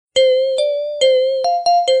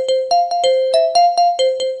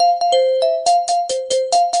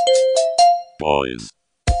Boys.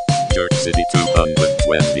 Jerk City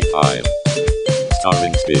 225.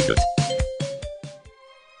 Starring Spigot.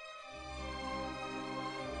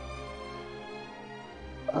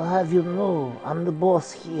 I'll have you know, I'm the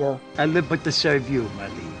boss here. I live but to serve you, my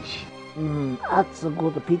liege. That's a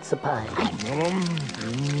good pizza pie.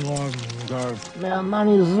 My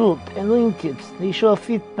money zoot and linkets, they sure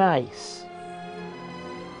fit nice.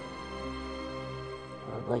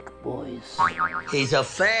 I like boys. He's a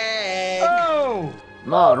fag. Oh!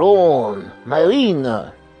 Maroon,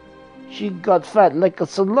 Marina. She got fat like a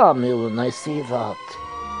salami when I see that.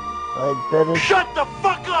 I'd better... Shut the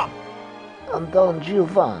fuck up! I'm Don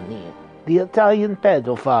Giovanni, the Italian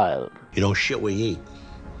pedophile. You don't shit where you eat.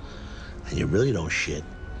 And you really don't shit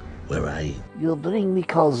where I eat. You bring me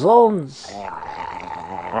calzones?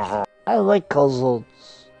 I like calzones.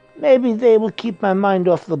 Maybe they will keep my mind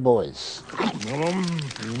off the boys.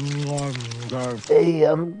 Hey,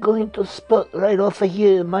 I'm going to spurt right off of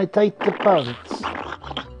here in my tight pants.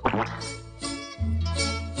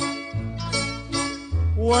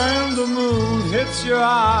 When the moon hits your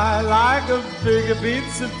eye like a big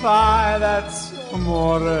pizza pie, that's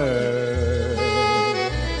amore.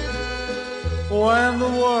 When the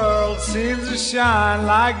world seems to shine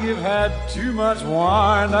like you've had too much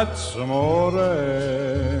wine, that's amore.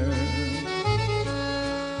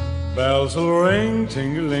 Bells will ring,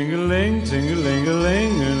 ting-a-ling-a-ling,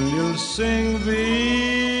 ting-a-ling-a-ling, and you'll sing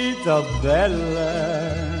Vita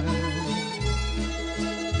Bella.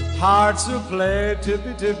 Hearts will play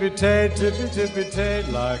tippy-tippy-tay, tippy-tippy-tay,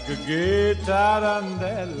 like a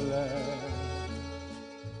guitar-andella.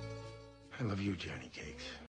 I love you, Jenny.